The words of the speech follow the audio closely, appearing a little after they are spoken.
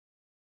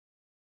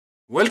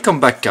Welcome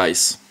back,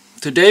 guys.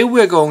 Today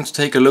we are going to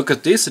take a look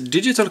at this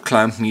digital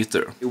clamp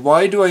meter.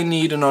 Why do I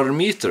need another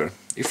meter?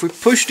 If we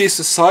push this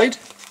aside,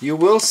 you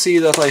will see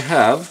that I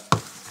have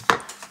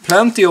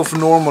plenty of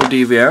normal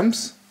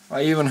DVMs.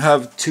 I even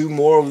have two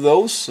more of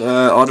those,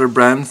 other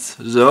brands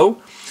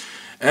though.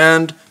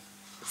 And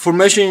for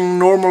measuring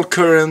normal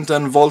current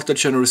and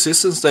voltage and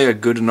resistance, they are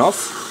good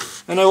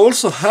enough. And I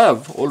also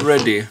have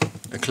already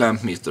a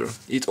clamp meter.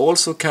 It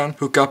also can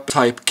hook up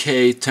type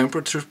K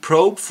temperature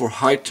probe for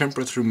high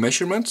temperature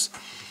measurements.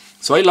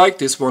 So I like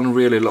this one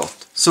really a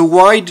lot. So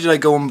why did I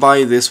go and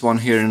buy this one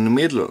here in the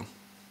middle?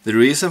 The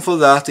reason for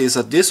that is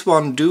that this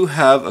one do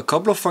have a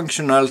couple of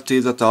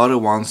functionality that the other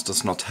ones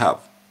does not have.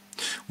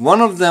 One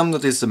of them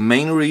that is the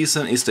main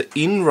reason is the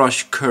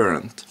inrush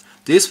current.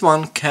 This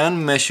one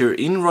can measure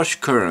inrush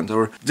current,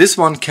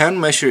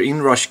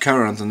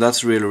 and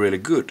that's really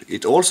good.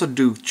 It also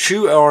do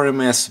true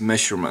RMS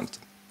measurement.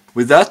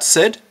 With that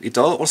said, it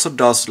also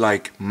does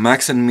like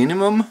max and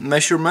minimum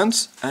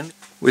measurements, and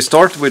we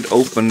start with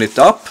open it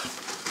up,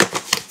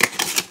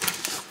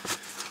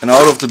 and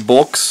out of the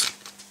box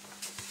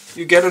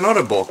you get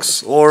another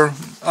box, or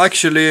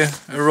actually a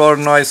rather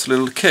nice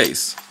little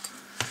case.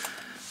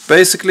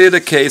 Basically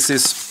the case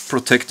is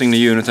protecting the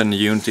unit and the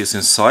unit is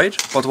inside,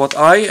 but what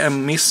I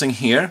am missing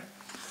here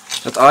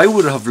that I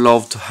would have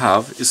loved to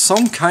have is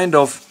some kind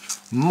of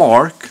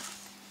mark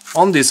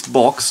on this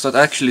box that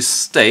actually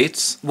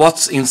states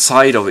what's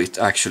inside of it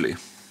actually.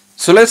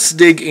 So let's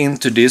dig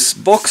into this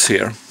box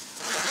here.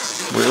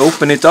 We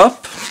open it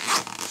up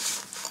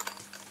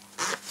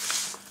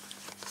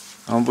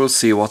and we'll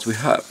see what we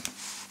have.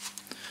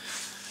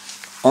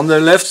 On the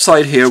left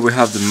side here we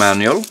have the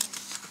manual,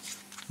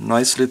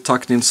 nicely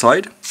tucked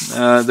inside.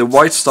 The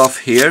white stuff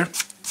here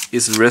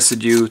is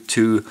residue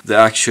to the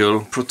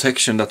actual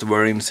protection that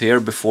were in here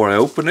before I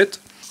open it.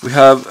 We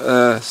have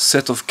a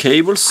set of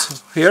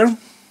cables here.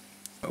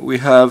 We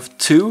have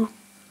two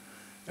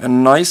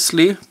and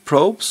nicely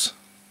probes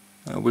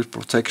with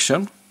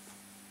protection.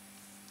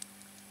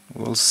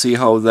 We'll see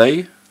how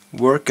they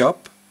work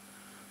up.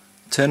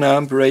 10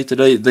 amp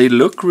rated. They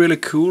look really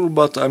cool,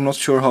 but I'm not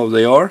sure how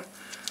they are.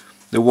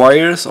 The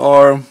wires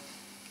are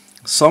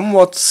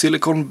somewhat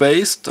silicone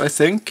based, I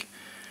think.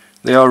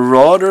 They are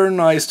rather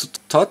nice to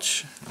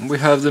touch. And we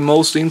have the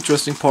most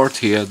interesting part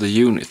here, the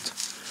unit.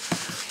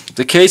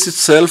 The case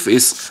itself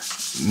is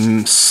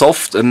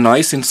soft and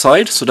nice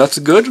inside, so that's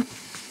good.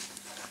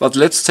 But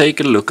let's take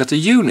a look at the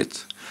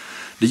unit.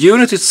 The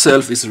unit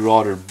itself is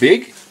rather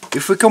big.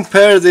 If we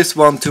compare this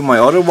one to my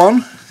other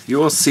one, you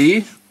will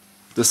see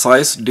the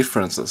size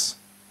differences.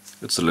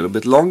 It's a little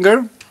bit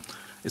longer,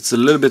 it's a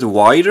little bit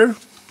wider,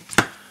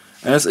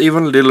 and it's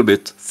even a little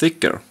bit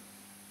thicker.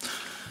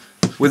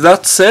 With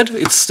that said,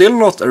 it's still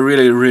not a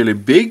really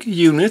big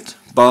unit,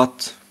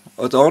 but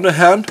on the other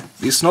hand,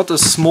 it's not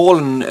as small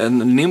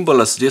and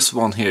nimble as this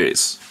one here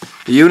is.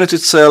 The unit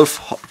itself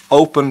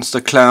opens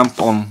the clamp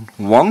on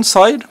one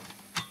side,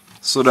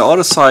 so the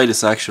other side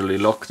is actually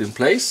locked in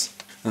place,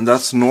 and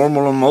that's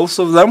normal on most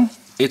of them.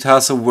 It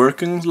has a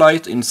working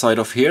light inside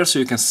of here, so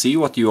you can see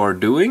what you are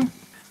doing.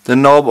 The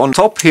knob on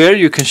top here,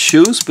 you can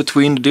choose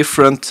between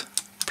different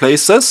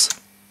places.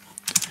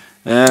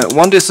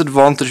 One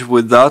disadvantage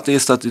with that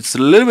is that it's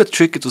a little bit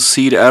tricky to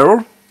see the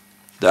arrow.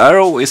 The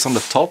arrow is on the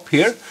top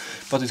here,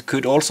 but it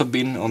could also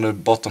be on the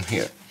bottom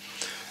here.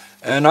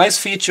 A nice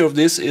feature of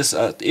this is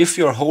that if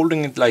you're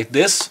holding it like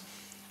this,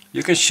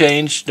 you can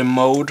change the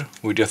mode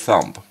with your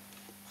thumb.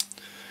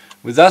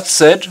 With that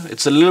said,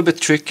 it's a little bit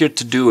trickier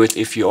to do it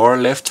if you are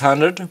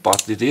left-handed,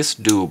 but it is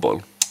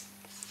doable.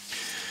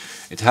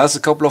 It has a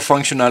couple of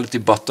functionality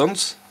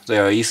buttons. They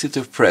are easy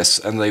to press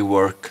and they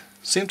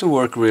seem to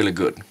work really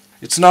good.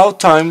 It's now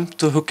time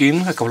to hook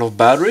in a couple of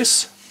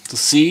batteries to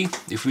see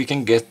if we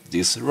can get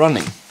this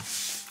running.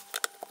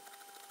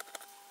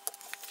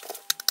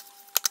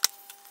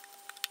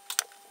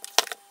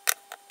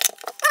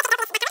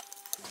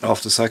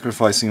 After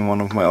sacrificing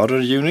one of my other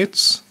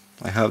units,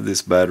 I have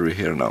this battery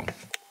here now.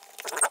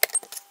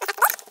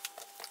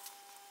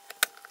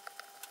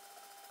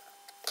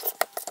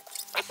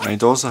 And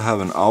it also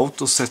have an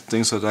auto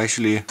setting, so it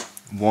actually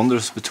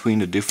wanders between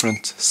the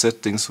different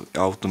settings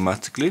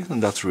automatically,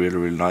 and that's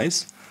really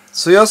nice.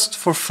 So just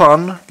for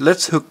fun,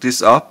 let's hook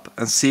this up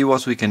and see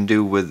what we can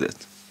do with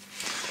it.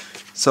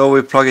 So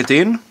we plug it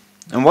in,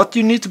 and what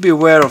you need to be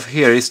aware of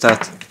here is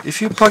that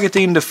if you plug it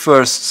in the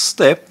first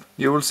step,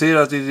 you will see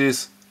that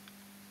it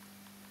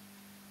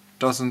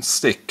doesn't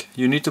stick.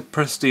 You need to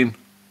press it in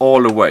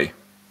all the way,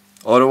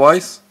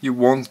 otherwise you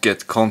won't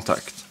get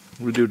contact.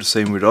 We do the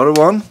same with the other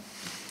one,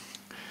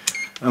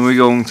 and we're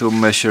going to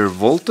measure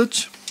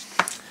voltage.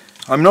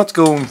 I'm not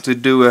going to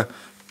do a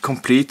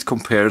complete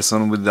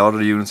comparison with the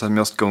other units, I'm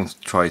just going to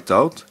try it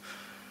out.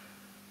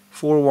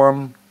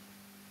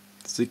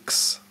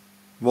 416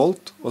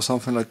 volt or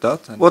something like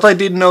that. And what I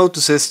did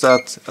notice is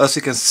that, as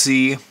you can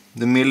see,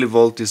 the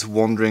millivolt is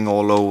wandering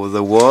all over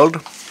the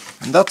world.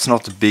 And that's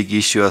not a big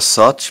issue as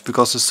such,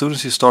 because as soon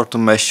as you start to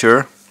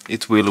measure,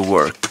 it will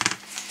work.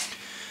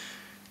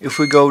 If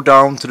we go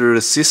down to the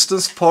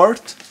resistance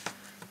part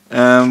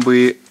and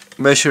we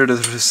measure the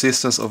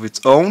resistance of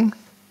its own.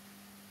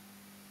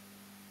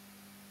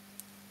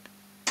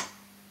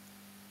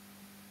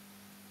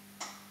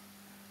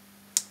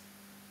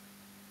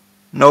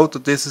 Note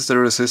that this is the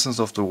resistance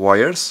of the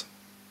wires.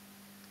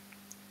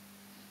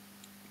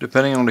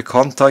 Depending on the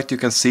contact, you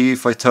can see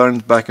if I turn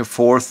it back and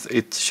forth,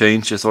 it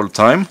changes all the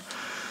time.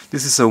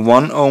 This is a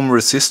 1 ohm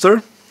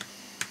resistor.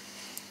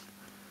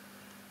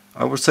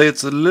 I would say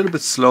it's a little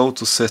bit slow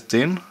to set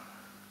in.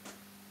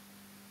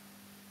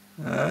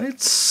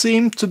 It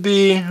seemed to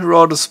be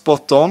rather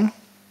spot on.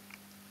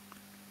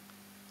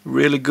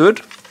 Really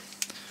good.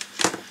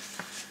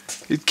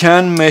 It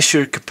can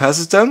measure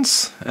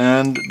capacitance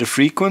and the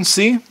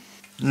frequency.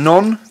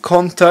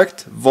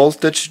 Non-contact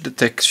voltage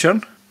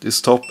detection.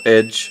 This top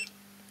edge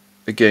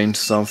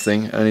against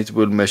something and it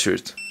will measure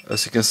it.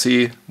 As you can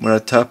see, when I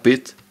tap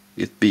it,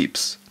 it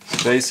beeps.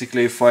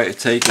 Basically, if I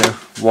take a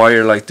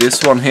wire like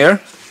this one here,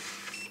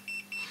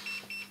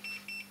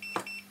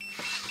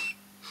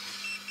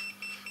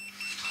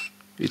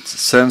 it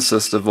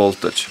senses the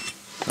voltage.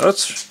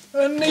 That's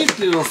a neat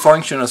little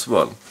function as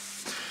well.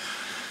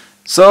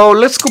 So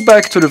let's go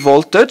back to the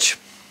voltage.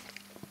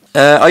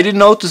 I did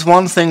notice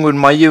one thing with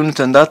my unit,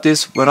 and that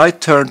is when I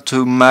turn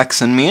to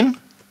max and min,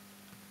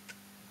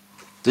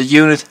 the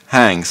unit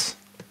hangs.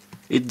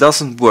 It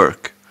doesn't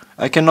work.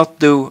 I cannot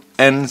do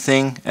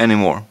anything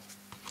anymore.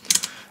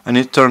 I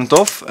need to turn it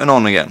off and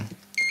on again.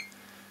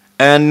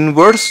 And in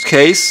worst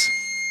case,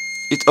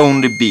 it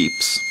only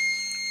beeps.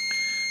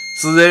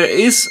 So there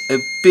is a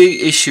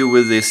big issue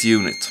with this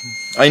unit.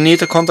 I need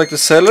to contact the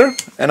seller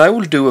and I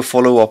will do a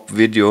follow-up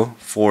video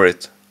for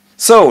it.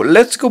 So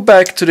let's go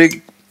back to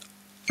the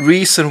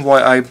reason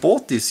why I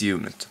bought this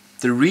unit.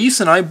 The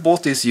reason I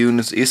bought this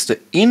unit is the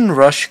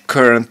inrush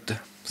current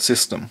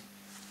system.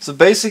 So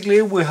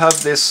basically we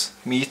have this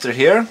meter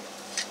here.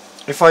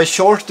 If I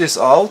short this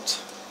out,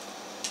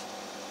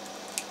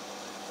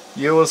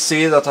 you will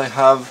see that I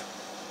have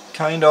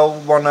kind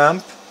of 1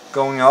 amp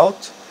going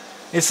out.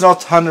 It's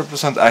not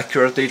 100%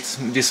 accurate, it's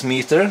this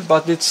meter,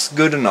 but it's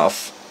good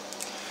enough.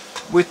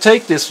 We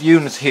take this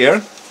unit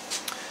here.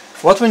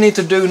 What we need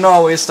to do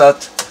now is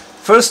that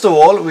first of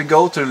all we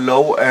go to the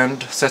low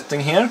end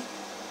setting here.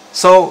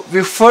 So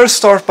we first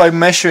start by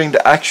measuring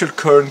the actual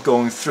current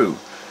going through.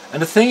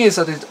 And the thing is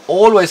that it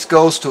always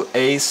goes to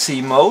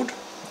AC mode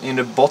in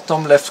the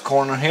bottom left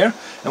corner here.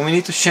 And we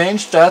need to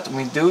change that.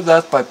 We do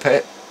that by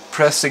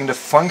pressing the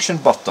function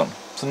button.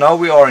 So now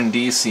we are in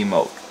DC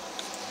mode.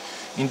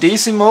 In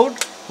DC mode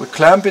we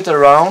clamp it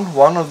around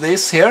one of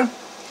these here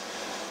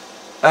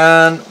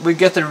and we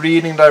get a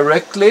reading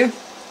directly,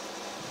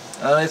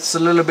 and it's a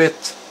little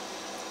bit,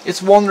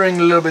 it's wandering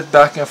a little bit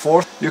back and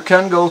forth. You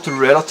can go to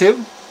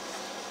relative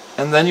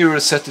and then you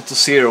reset it to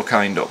 0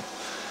 kind of.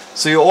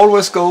 So you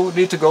always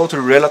need to go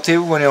to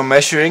relative when you're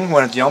measuring,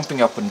 when it's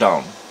jumping up and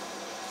down.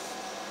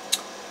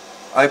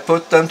 I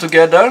put them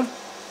together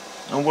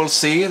and we'll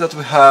see that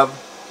we have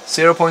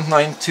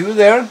 0.92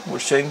 there. We'll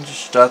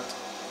change that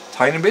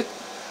tiny bit.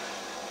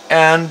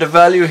 And the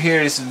value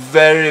here is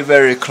very,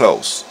 very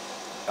close.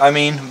 I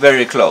mean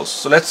very close.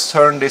 So let's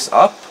turn this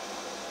up.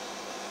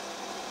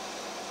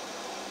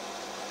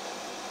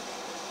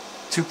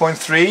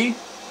 2.3,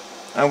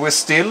 and we're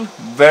still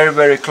very,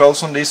 very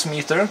close on this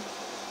meter.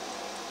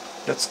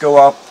 Let's go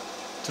up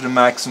to the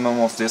maximum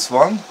of this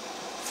one.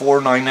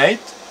 498,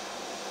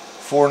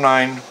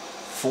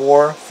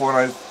 494,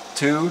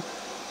 492.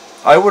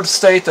 I would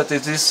state that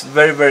it is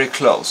very, very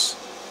close.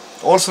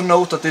 Also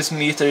note that this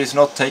meter is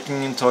not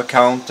taking into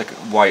account the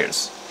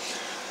wires.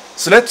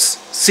 So let's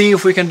see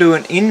if we can do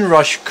an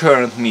inrush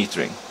current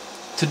metering.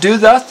 To do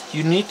that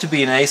you need to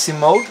be in AC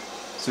mode.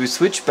 So we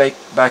switch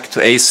back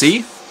to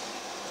AC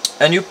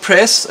and you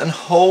press and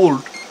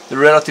hold the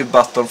relative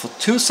button for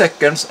 2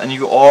 seconds and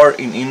you are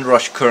in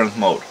inrush current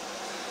mode.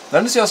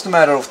 Then it's just a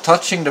matter of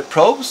touching the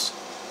probes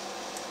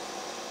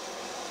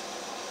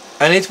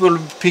and it will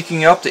be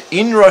picking up the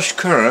inrush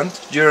current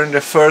during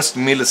the first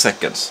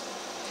milliseconds.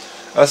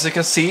 As you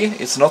can see,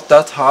 it's not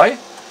that high.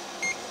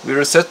 We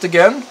reset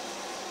again.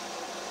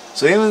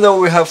 So even though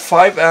we have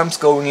 5 amps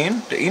going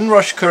in, the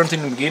inrush current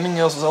in the beginning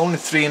was only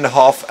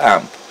 3.5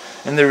 amp.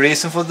 And the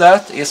reason for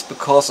that is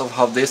because of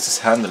how this is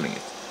handling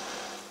it.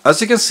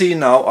 As you can see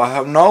now, I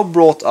have now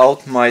brought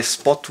out my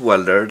spot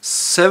welder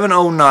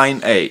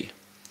 709A.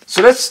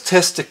 So let's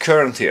test the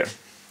current here.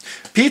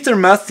 Peter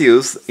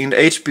Matthews in the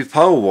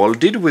HBPowerwall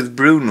did with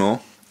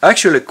Bruno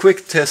actually a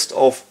quick test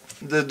of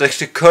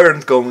the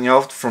current going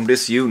out from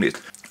this unit.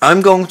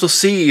 I'm going to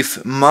see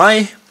if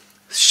my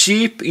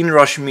cheap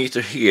inrush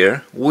meter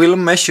here will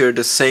measure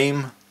the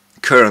same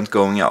current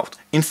going out.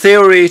 In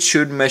theory it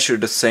should measure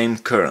the same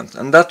current,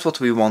 and that's what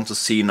we want to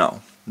see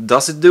now.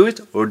 Does it do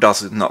it or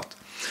does it not?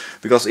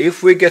 Because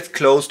if we get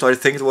close to, I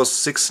think it was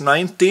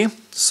 690,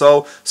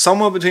 so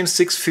somewhere between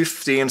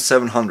 650 and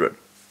 700.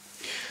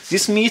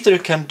 This meter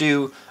can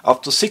do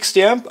up to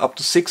 60 amp, up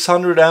to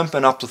 600 amp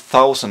and up to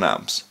 1000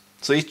 amps.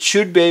 So it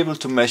should be able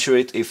to measure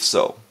it if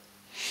so.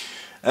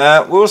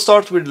 We will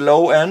start with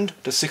low end,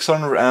 the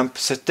 600 amp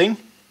setting.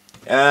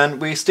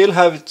 And we still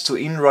have it to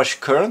inrush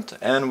current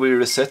and we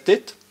reset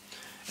it.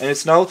 and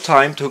it's now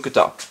time to hook it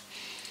up.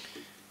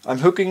 I'm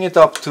hooking it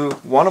up to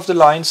one of the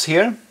lines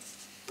here,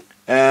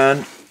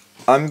 and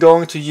I'm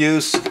going to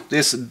use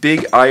this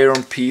big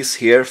iron piece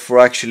here for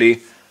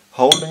actually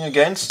holding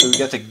against to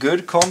get a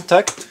good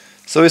contact.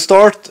 So we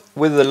start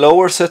with the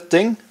lower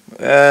setting.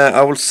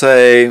 I will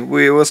say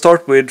we will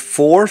start with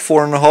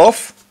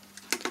 4.5,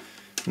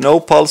 no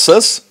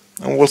pulses,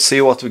 and we'll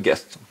see what we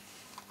get.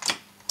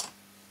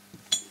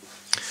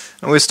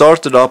 And we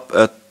started up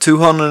at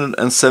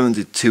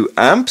 272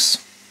 amps.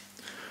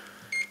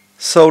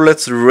 So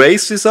let's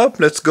raise this up.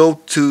 Let's go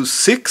to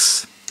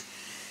 6.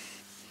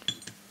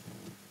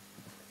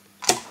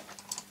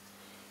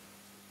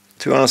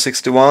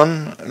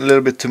 261, a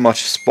little bit too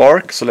much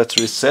spark, so let's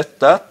reset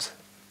that.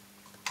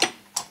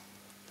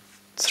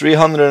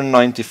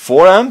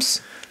 394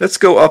 amps. Let's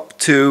go up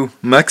to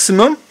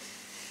maximum,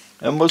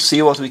 and we'll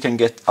see what we can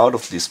get out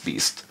of this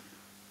beast.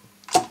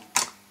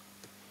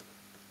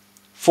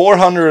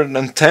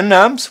 410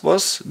 amps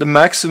was the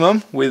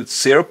maximum with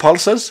 0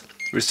 pulses.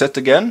 Reset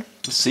again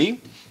to see.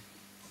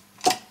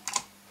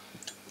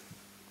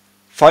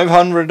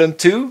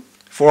 502,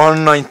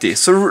 490.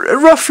 So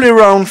roughly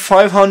around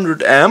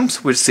 500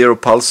 amps with 0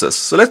 pulses.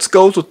 So let's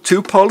go to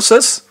 2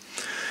 pulses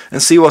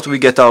and see what we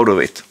get out of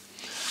it.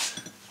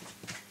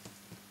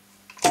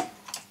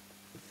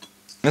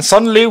 And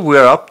suddenly we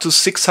are up to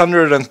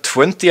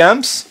 620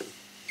 amps.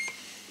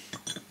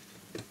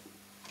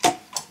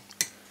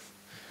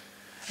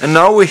 And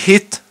now we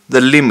hit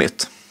the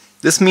limit.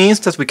 This means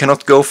that we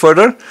cannot go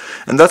further,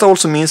 and that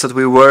also means that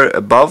we were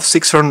above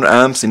 600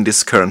 amps in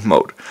this current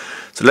mode.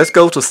 So let's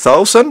go to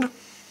 1000,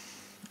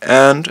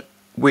 and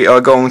we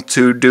are going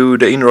to do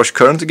the inrush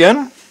current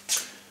again.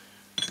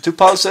 2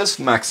 pulses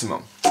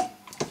maximum.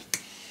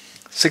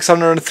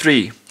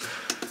 603.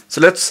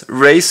 So let's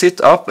raise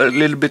it up a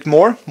little bit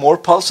more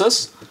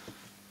pulses.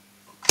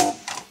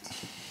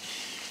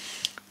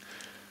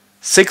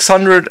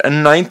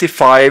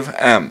 695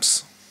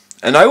 amps.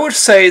 And I would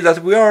say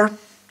that we are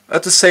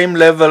at the same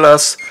level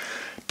as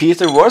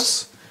Peter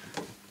was.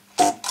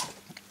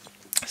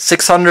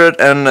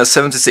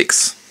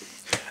 676.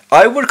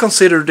 I would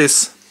consider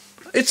this,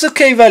 it's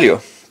okay value,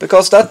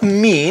 because that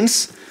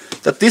means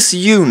that this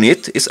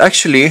unit is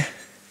actually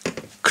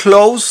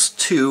close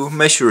to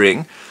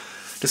measuring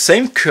the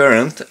same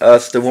current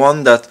as the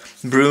one that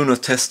Bruno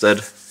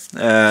tested,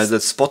 the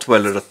spot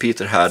welder that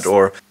Peter had.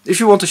 Or if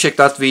you want to check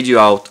that video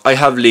out, I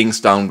have links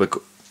down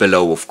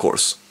below, of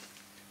course.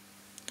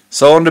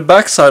 So on the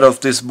back side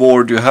of this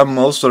board you have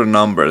most of the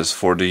numbers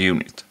for the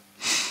unit.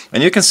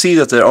 And you can see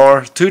that there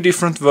are 2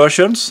 different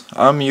versions.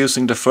 I'm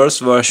using the first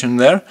version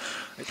there.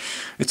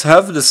 It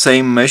have the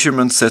same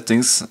measurement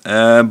settings,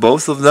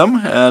 both of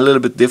them, a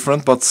little bit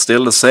different but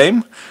still the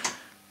same.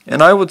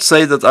 And I would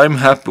say that I'm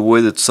happy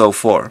with it so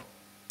far.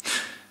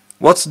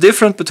 What's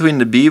different between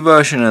the B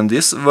version and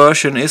this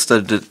version is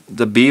that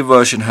the B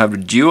version have a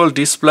dual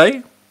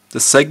display, the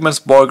segments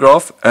bar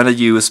graph, and a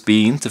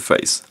USB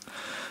interface.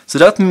 So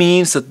that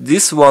means that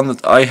this one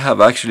that I have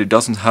actually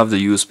doesn't have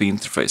the USB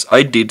interface.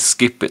 I did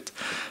skip it,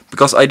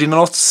 because I did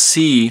not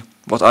see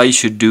what I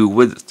should do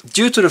with it.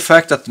 Due to the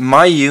fact that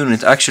my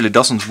unit actually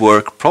doesn't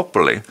work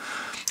properly.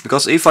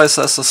 Because if I, as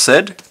I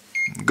said,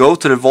 go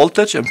to the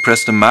voltage and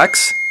press the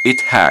max,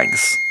 it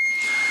hangs.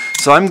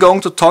 So I'm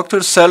going to talk to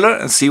the seller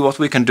and see what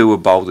we can do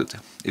about it.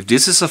 If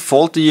this is a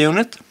faulty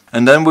unit,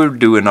 and then we'll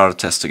do another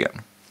test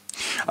again.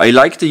 I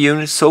like the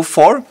unit so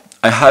far.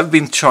 I have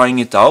been trying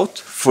it out.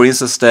 For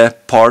instance, the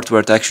part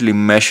where it actually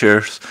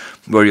measures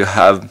where you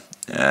have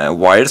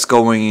wires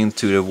going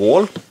into the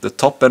wall, the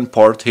top end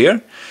part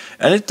here,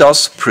 and it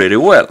does pretty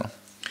well.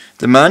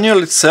 The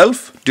manual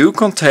itself do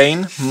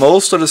contain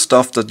most of the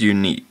stuff that you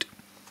need.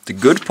 The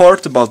good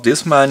part about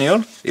this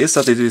manual is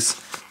that it is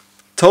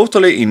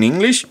totally in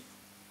English,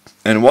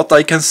 and what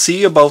I can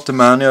see about the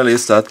manual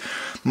is that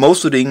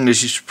most of the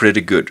English is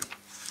pretty good.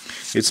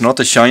 It's not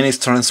a Chinese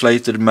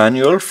translated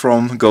manual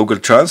from Google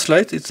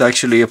Translate, it's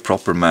actually a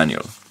proper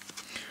manual.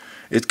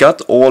 It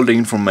got all the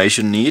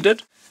information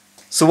needed.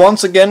 So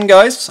once again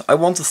guys, I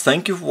want to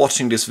thank you for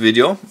watching this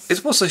video.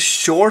 It was a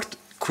short,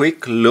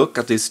 quick look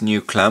at this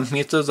new clamp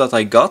meter that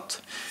I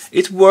got.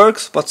 It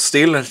works, but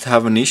still I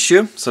have an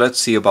issue, so let's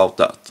see about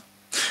that.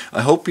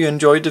 I hope you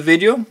enjoyed the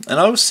video, and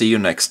I will see you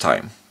next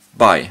time.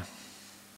 Bye.